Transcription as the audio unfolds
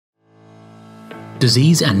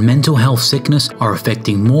Disease and mental health sickness are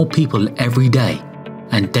affecting more people every day,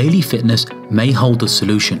 and daily fitness may hold the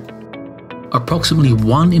solution. Approximately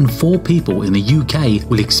 1 in 4 people in the UK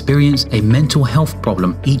will experience a mental health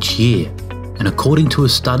problem each year. And according to a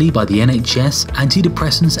study by the NHS,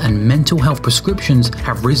 antidepressants and mental health prescriptions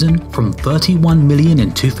have risen from 31 million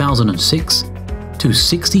in 2006 to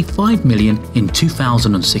 65 million in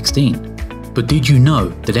 2016. But did you know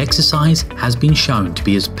that exercise has been shown to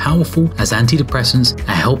be as powerful as antidepressants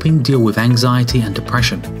at helping deal with anxiety and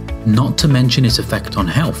depression, not to mention its effect on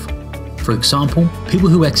health? For example, people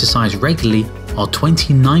who exercise regularly are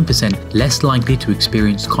 29% less likely to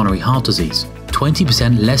experience coronary heart disease,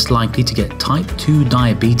 20% less likely to get type 2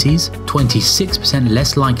 diabetes, 26%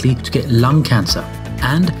 less likely to get lung cancer,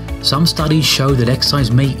 and some studies show that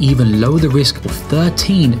exercise may even lower the risk of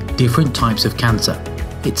 13 different types of cancer.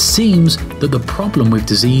 It seems that the problem with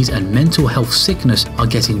disease and mental health sickness are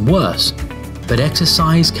getting worse, but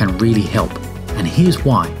exercise can really help, and here's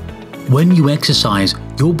why. When you exercise,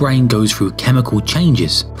 your brain goes through chemical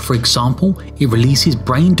changes. For example, it releases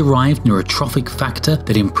Brain Derived Neurotrophic Factor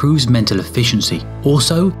that improves mental efficiency.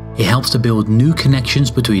 Also, it helps to build new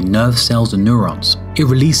connections between nerve cells and neurons. It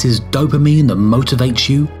releases dopamine that motivates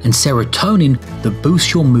you, and serotonin that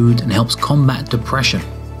boosts your mood and helps combat depression.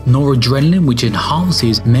 Noradrenaline, which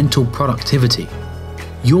enhances mental productivity.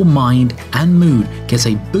 Your mind and mood gets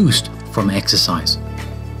a boost from exercise.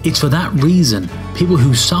 It's for that reason people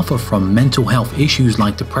who suffer from mental health issues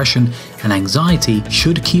like depression and anxiety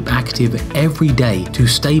should keep active every day to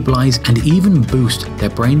stabilize and even boost their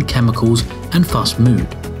brain chemicals and fast mood.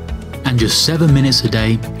 And just 7 minutes a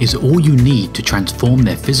day is all you need to transform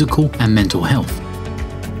their physical and mental health.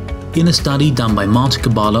 In a study done by Martin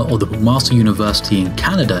Kabala of the McMaster University in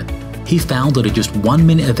Canada, he found that at just 1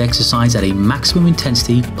 minute of exercise at a maximum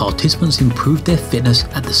intensity, participants improved their fitness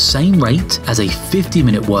at the same rate as a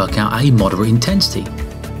 50-minute workout at a moderate intensity.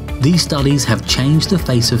 These studies have changed the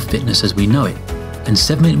face of fitness as we know it, and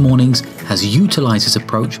 7 Minute Mornings has utilized this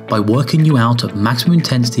approach by working you out at maximum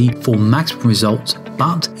intensity for maximum results,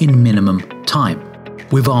 but in minimum time.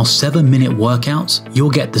 With our 7-minute workouts, you'll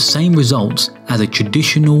get the same results as a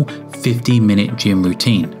traditional 50-minute gym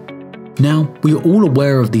routine. Now, we are all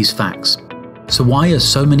aware of these facts. So why are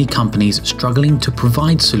so many companies struggling to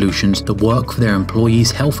provide solutions that work for their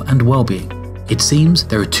employees' health and well-being? It seems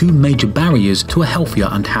there are 2 major barriers to a healthier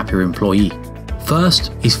and happier employee.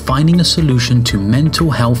 First is finding a solution to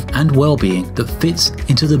mental health and well-being that fits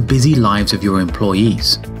into the busy lives of your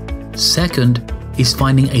employees. Second is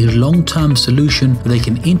finding a long-term solution that they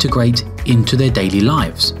can integrate into their daily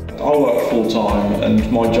lives. I work full-time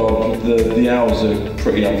and my job, the hours are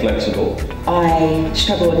pretty inflexible. I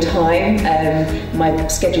struggle with time, my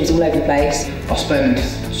schedule's all over the place. I spend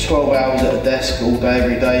 12 hours at a desk all day,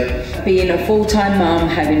 every day. Being a full-time mum,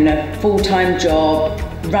 having a full-time job,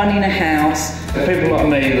 running a house. For people like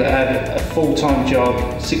me that have a full-time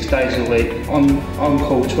job, 6 days a week, on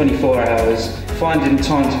call 24 hours, finding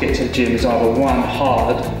time to get to the gym is either 1,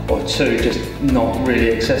 hard, or 2, just not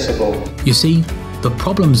really accessible. You see, the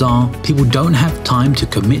problems are people don't have time to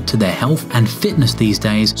commit to their health and fitness these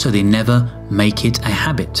days, so they never make it a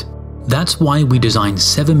habit. That's why we designed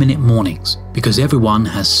 7-minute mornings, because everyone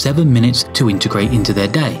has 7 minutes to integrate into their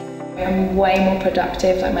day. I'm way more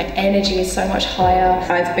productive, like my energy is so much higher.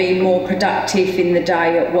 I've been more productive in the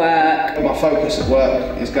day at work. My focus at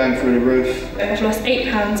work is going through the roof. I've lost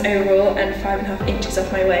 8 pounds overall and 5.5 inches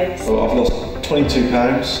off my waist. Well, I've lost 22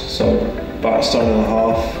 pounds, so about 1.5 stone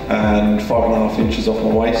and 5.5 inches off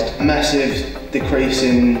my waist. A massive decrease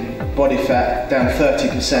in body fat, down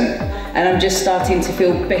 30%. And I'm just starting to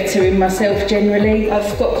feel better in myself generally.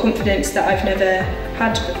 I've got confidence that I've never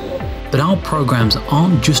had before. But our programs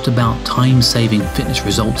aren't just about time-saving fitness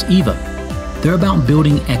results either. They're about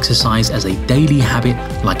building exercise as a daily habit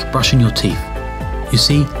like brushing your teeth. You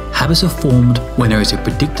see, habits are formed when there is a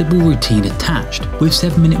predictable routine attached. With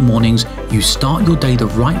 7-minute mornings, you start your day the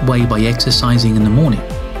right way by exercising in the morning.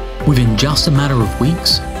 Within just a matter of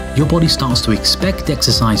weeks, your body starts to expect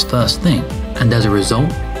exercise first thing, and as a result,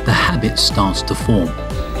 the habit starts to form.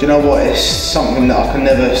 Do you know what? It's something that I can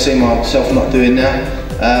never see myself not doing now.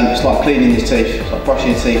 It's like cleaning your teeth, it's like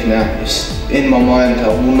brushing your teeth now. It's in my mind, I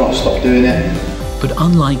will not stop doing it. But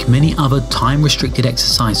unlike many other time-restricted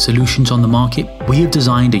exercise solutions on the market, we have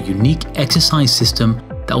designed a unique exercise system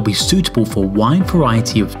that will be suitable for a wide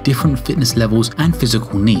variety of different fitness levels and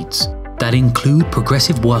physical needs. That include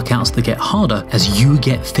progressive workouts that get harder as you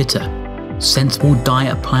get fitter, sensible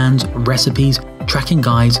diet plans, recipes, tracking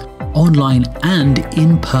guides, online and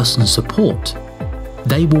in-person support.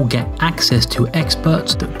 They will get access to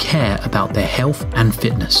experts that care about their health and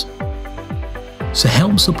fitness. So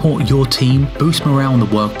help support your team, boost morale in the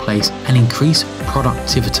workplace, and increase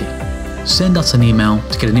productivity. Send us an email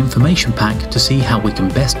to get an information pack to see how we can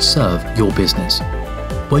best serve your business.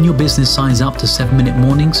 When your business signs up to 7-Minute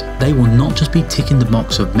Mornings, they will not just be ticking the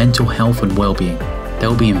box of mental health and well-being.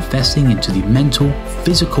 They'll be investing into the mental,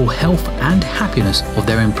 physical health and happiness of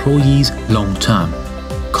their employees long term.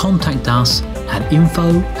 Contact us at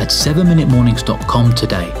info@7minutemornings.com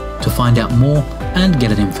today to find out more and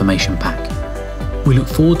get an information pack. We look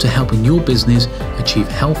forward to helping your business achieve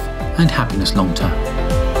health and happiness long term.